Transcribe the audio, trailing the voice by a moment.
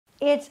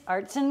It's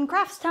arts and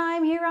crafts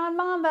time here on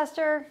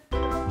MomBuster.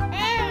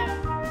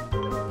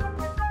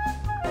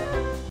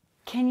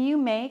 Can you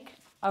make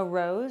a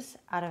rose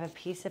out of a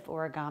piece of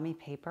origami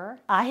paper?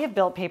 I have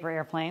built paper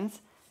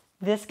airplanes.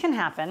 This can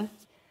happen.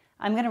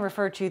 I'm going to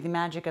refer to the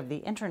magic of the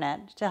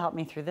internet to help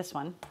me through this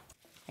one.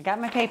 I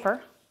got my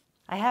paper.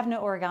 I have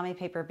no origami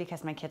paper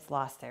because my kids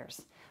lost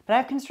theirs. But I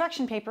have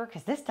construction paper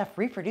because this stuff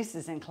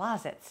reproduces in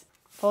closets.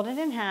 Fold it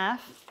in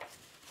half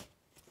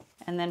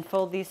and then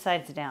fold these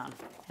sides down.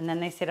 And then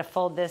they say to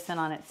fold this in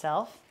on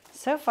itself.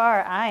 So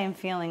far, I am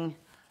feeling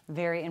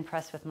very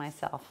impressed with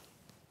myself.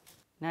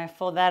 Now I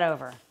fold that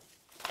over.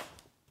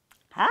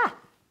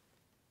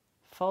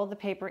 Fold the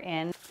paper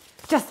in,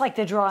 just like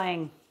the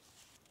drawing.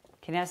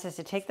 Okay, now it says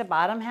to take the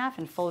bottom half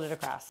and fold it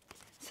across.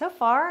 So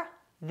far,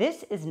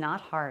 this is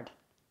not hard.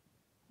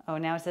 Oh,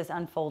 now it says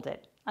unfold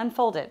it.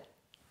 Unfold it.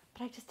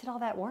 But I just did all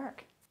that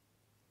work.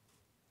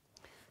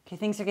 Okay,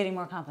 things are getting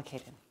more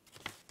complicated.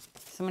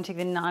 So I'm gonna take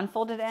the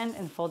non-folded end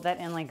and fold that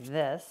in like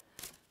this.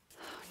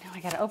 Oh, now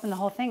I gotta open the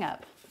whole thing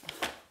up.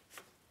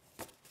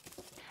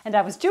 And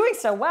I was doing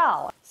so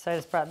well. So I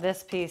just brought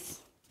this piece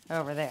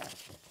over there.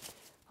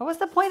 What was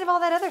the point of all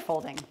that other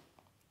folding?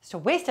 It's a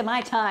waste of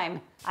my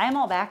time. I am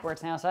all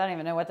backwards now, so I don't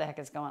even know what the heck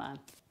is going on.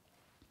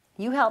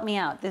 You help me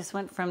out. This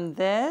went from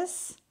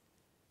this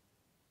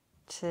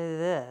to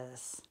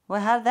this. Well,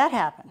 how did that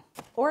happen?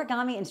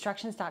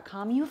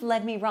 OrigamiInstructions.com, you've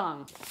led me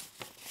wrong.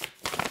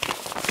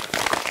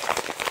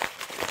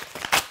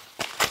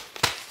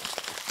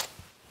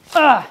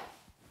 Ugh.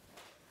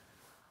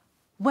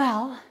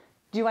 Well,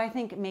 do I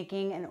think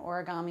making an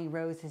origami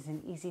rose is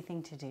an easy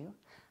thing to do?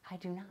 I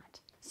do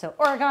not. So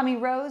origami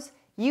rose,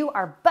 you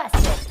are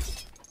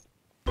busted.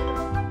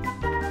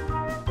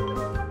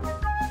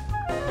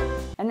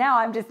 And now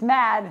I'm just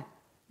mad.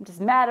 I'm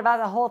just mad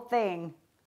about the whole thing.